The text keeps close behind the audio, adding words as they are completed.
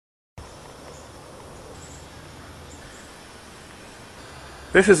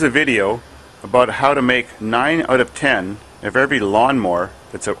This is a video about how to make 9 out of 10 of every lawnmower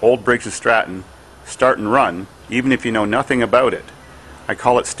that's an old Briggs & Stratton start and run, even if you know nothing about it. I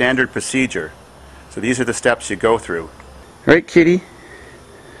call it standard procedure. So these are the steps you go through. Right, kitty?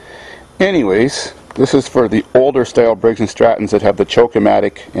 Anyways, this is for the older style Briggs & Strattons that have the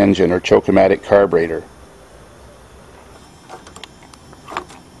choke-o-matic engine or choke-o-matic carburetor.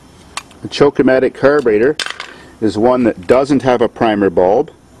 The choke-o-matic carburetor is one that doesn't have a primer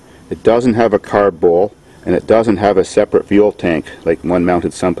bulb, it doesn't have a carb bowl, and it doesn't have a separate fuel tank like one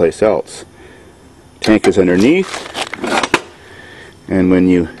mounted someplace else. Tank is underneath, and when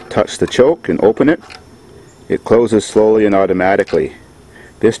you touch the choke and open it, it closes slowly and automatically.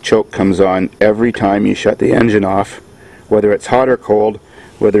 This choke comes on every time you shut the engine off, whether it's hot or cold,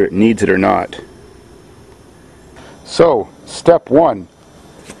 whether it needs it or not. So, step one.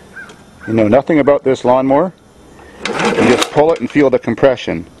 You know nothing about this lawnmower, you just pull it and feel the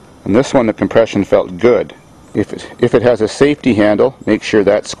compression. On this one the compression felt good. If it has a safety handle, make sure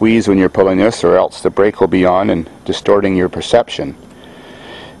that's squeezed when you're pulling this, or else the brake will be on and distorting your perception.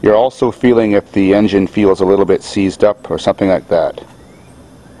 You're also feeling if the engine feels a little bit seized up or something like that.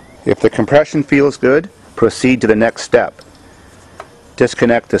 If the compression feels good, proceed to the next step.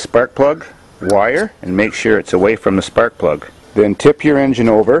 Disconnect the spark plug wire and make sure it's away from the spark plug. Then tip your engine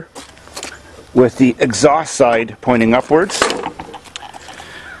over with the exhaust side pointing upwards.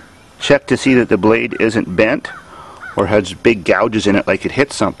 Check to see that the blade isn't bent or has big gouges in it like it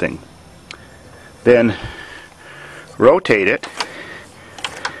hit something. Then rotate it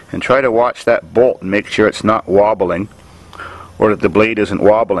and try to watch that bolt and make sure it's not wobbling or that the blade isn't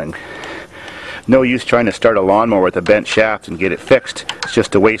wobbling. No use trying to start a lawnmower with a bent shaft and get it fixed. It's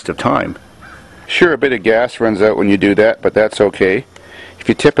just a waste of time. Sure, a bit of gas runs out when you do that, but that's okay. If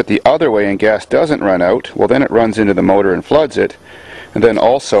you tip it the other way and gas doesn't run out, well then it runs into the motor and floods it. And then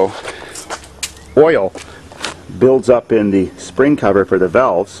also oil builds up in the spring cover for the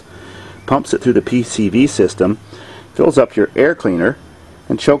valves, pumps it through the PCV system, fills up your air cleaner,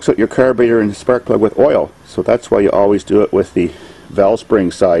 and chokes out your carburetor and spark plug with oil. So that's why you always do it with the valve spring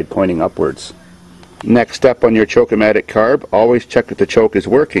side pointing upwards. Next step on your choke-o-matic carb, always check that the choke is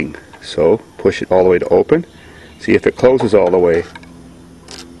working. So push it all the way to open, see if it closes all the way.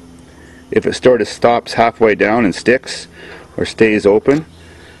 If it sort of stops halfway down and sticks or stays open,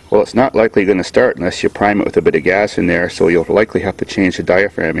 well, it's not likely going to start unless you prime it with a bit of gas in there, so you'll likely have to change the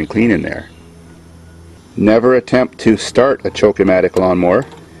diaphragm and clean in there. Never attempt to start a choke-o-matic lawnmower,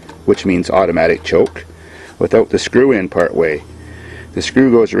 which means automatic choke, without the screw in part way. The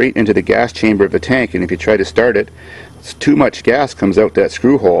screw goes right into the gas chamber of the tank, and if you try to start it, too much gas comes out that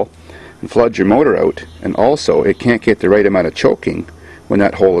screw hole and floods your motor out, and also it can't get the right amount of choking when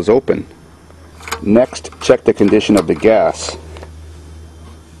that hole is open. Next, check the condition of the gas.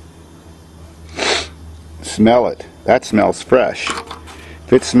 Smell it. That smells fresh.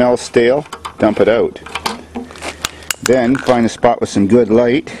 If it smells stale, dump it out. Then find a spot with some good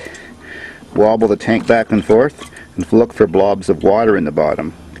light, wobble the tank back and forth, and look for blobs of water in the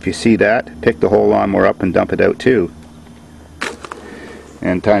bottom. If you see that, pick the whole lawnmower up and dump it out too.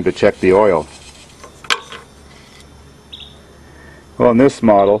 And time to check the oil. Well, in this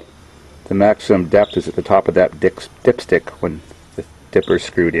model, the maximum depth is at the top of that dipstick when the dipper is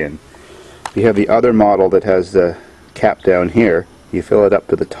screwed in. If you have the other model that has the cap down here, you fill it up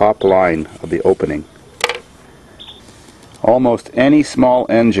to the top line of the opening. Almost any small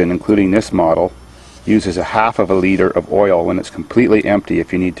engine, including this model, uses a half of a liter of oil when it's completely empty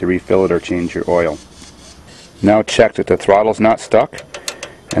if you need to refill it or change your oil. Now check that the throttle's not stuck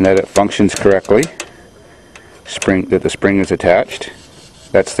and that it functions correctly. That the spring is attached.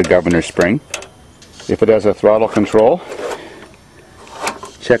 That's the governor spring. If it has a throttle control,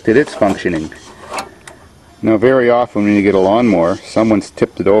 check that it's functioning. Now very often when you get a lawnmower, someone's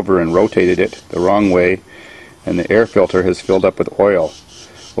tipped it over and rotated it the wrong way and the air filter has filled up with oil.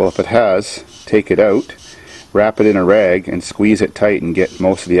 Well, if it has, take it out, wrap it in a rag and squeeze it tight and get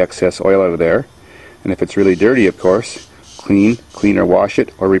most of the excess oil out of there. And if it's really dirty, of course, clean or wash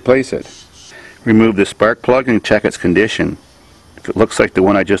it or replace it. Remove the spark plug and check its condition. If it looks like the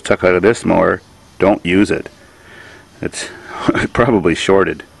one I just took out of this mower, don't use it. It's probably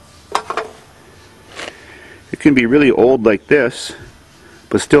shorted. It can be really old like this,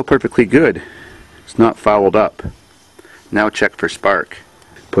 but still perfectly good. It's not fouled up. Now check for spark.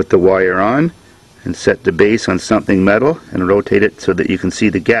 Put the wire on and set the base on something metal and rotate it so that you can see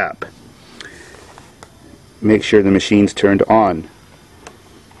the gap. Make sure the machine's turned on.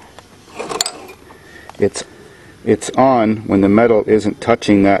 It's on when the metal isn't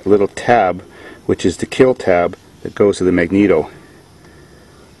touching that little tab, which is the kill tab that goes to the magneto.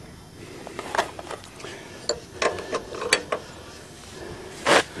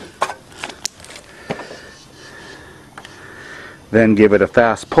 Then give it a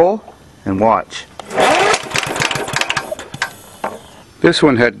fast pull and watch. This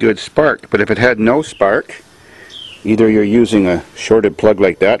one had good spark, but if it had no spark, either you're using a shorted plug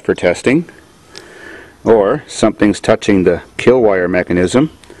like that for testing, or something's touching the kill wire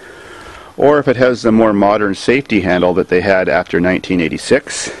mechanism, or if it has the more modern safety handle that they had after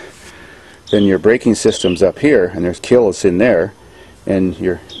 1986, then your braking system's up here and there's kills in there, and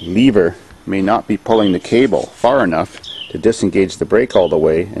your lever may not be pulling the cable far enough to disengage the brake all the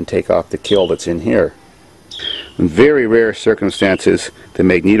way and take off the kill that's in here. In very rare circumstances, the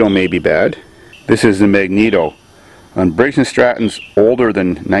magneto may be bad. This is the magneto. On Briggs & Strattons older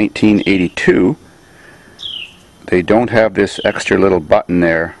than 1982, they don't have this extra little button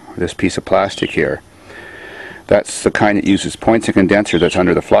there, this piece of plastic here. That's the kind that uses points and condenser that's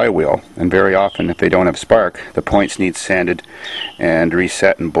under the flywheel, and very often if they don't have spark, the points need sanded and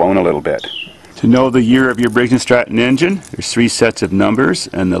reset and blown a little bit. To know the year of your Briggs & Stratton engine, there's 3 sets of numbers,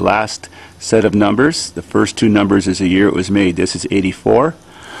 and the last set of numbers, the first 2 numbers is the year it was made. This is 84.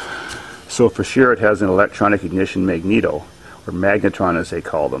 So for sure it has an electronic ignition magneto, or magnetron as they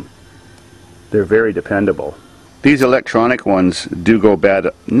call them. They're very dependable. These electronic ones do go bad,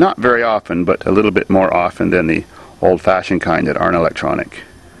 not very often, but a little bit more often than the old-fashioned kind that aren't electronic.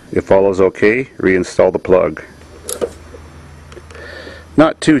 If all is okay, reinstall the plug.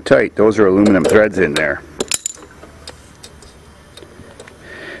 Not too tight, those are aluminum threads in there.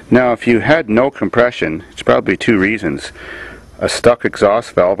 Now if you had no compression, it's probably 2 reasons. A stuck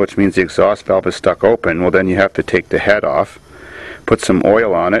exhaust valve, which means the exhaust valve is stuck open, well then you have to take the head off, put some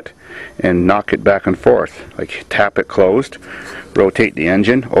oil on it, and knock it back and forth. Like tap it closed, rotate the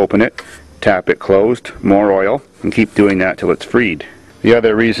engine, open it, tap it closed, more oil, and keep doing that till it's freed. The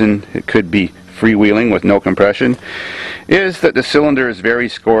other reason it could be freewheeling with no compression is that the cylinder is very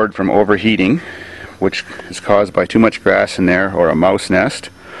scored from overheating, which is caused by too much grass in there or a mouse nest,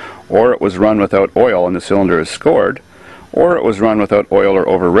 or it was run without oil and the cylinder is scored, or it was run without oil or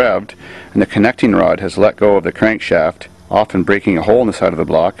over revved and the connecting rod has let go of the crankshaft, often breaking a hole in the side of the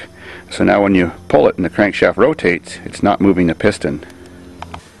block. So now when you pull it and the crankshaft rotates, it's not moving the piston.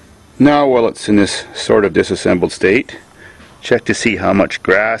 Now while it's in this sort of disassembled state, check to see how much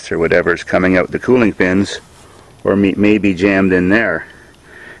grass or whatever is coming out the cooling fins, or may be jammed in there.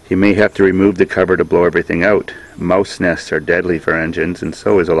 You may have to remove the cover to blow everything out. Mouse nests are deadly for engines, and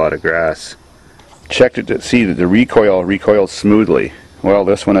so is a lot of grass. Check to see that the recoil recoils smoothly. Well,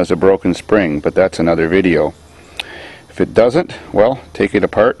 this one has a broken spring, but that's another video. If it doesn't, well, take it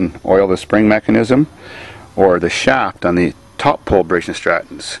apart and oil the spring mechanism or the shaft on the top pole Briggs &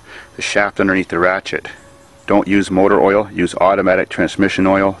 Strattons, the shaft underneath the ratchet. Don't use motor oil, use automatic transmission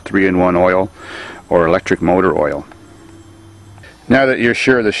oil, 3-in-1 oil, or electric motor oil. Now that you're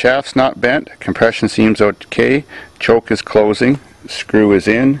sure the shaft's not bent, compression seems okay, choke is closing, screw is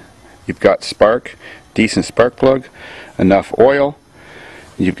in, you've got spark, decent spark plug, enough oil,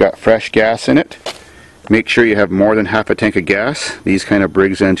 you've got fresh gas in it. Make sure you have more than half a tank of gas. These kind of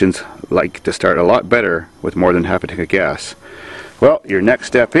Briggs engines like to start a lot better with more than half a tank of gas. Well, your next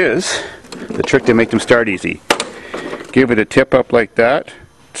step is the trick to make them start easy. Give it a tip up like that,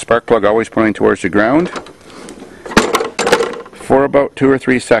 spark plug always pointing towards the ground, for about 2 or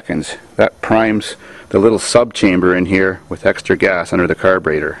 3 seconds. That primes the little sub chamber in here with extra gas under the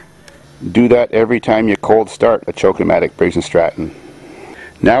carburetor. Do that every time you cold start a Choke-O-Matic Briggs & Stratton.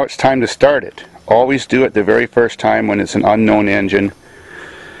 Now it's time to start it. Always do it the very first time when it's an unknown engine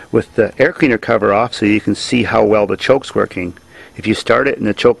with the air cleaner cover off so you can see how well the choke's working. If you start it and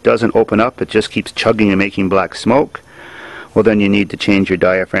the choke doesn't open up, it just keeps chugging and making black smoke, well then you need to change your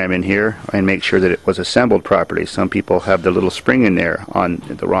diaphragm in here and make sure that it was assembled properly. Some people have the little spring in there on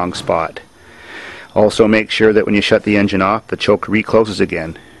the wrong spot. Also make sure that when you shut the engine off, the choke recloses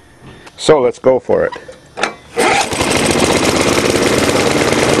again. So let's go for it.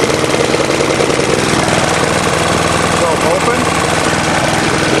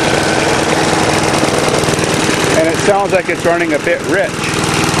 Sounds like it's running a bit rich.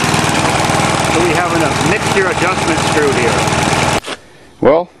 So we have a mixture adjustment screw here.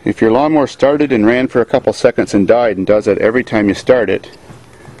 Well, if your lawnmower started and ran for a couple seconds and died and does that every time you start it,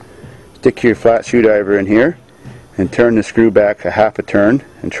 stick your flat screwdriver in here and turn the screw back a half a turn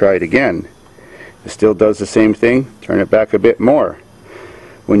and try it again. It still does the same thing, turn it back a bit more.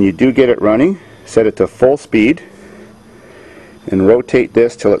 When you do get it running, set it to full speed and rotate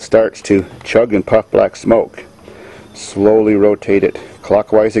this till it starts to chug and puff black smoke. Slowly rotate it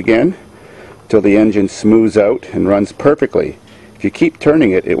clockwise again until the engine smooths out and runs perfectly. If you keep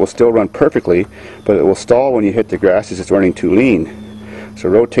turning it, it will still run perfectly, but it will stall when you hit the grass as it's running too lean. So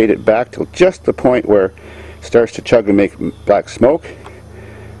rotate it back till just the point where starts to chug and make black smoke,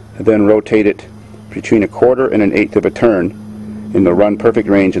 and then rotate it between 1/4 and 1/8 of a turn in the run perfect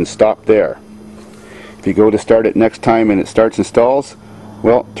range and stop there. If you go to start it next time and it starts and stalls,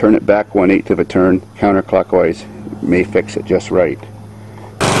 well, turn it back 1/8 of a turn counterclockwise. It may fix it just right.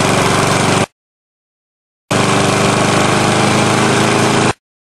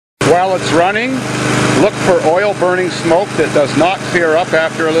 While it's running, look for oil burning smoke that does not clear up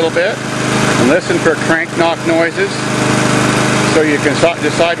after a little bit, and listen for crank knock noises so you can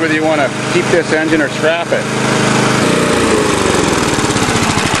decide whether you want to keep this engine or scrap it.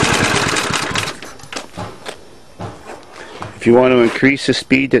 If you want to increase the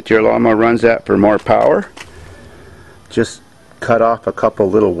speed that your lawnmower runs at for more power, just cut off a couple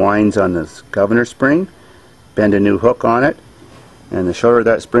little winds on this governor spring, bend a new hook on it, and the shorter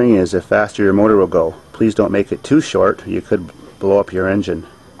that spring is, the faster your motor will go. Please don't make it too short, you could blow up your engine.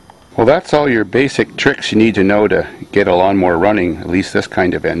 Well, that's all your basic tricks you need to know to get a lawnmower running, at least this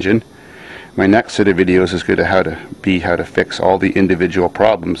kind of engine. My next set of videos is going to how to fix all the individual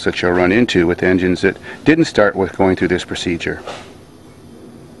problems that you'll run into with engines that didn't start with going through this procedure.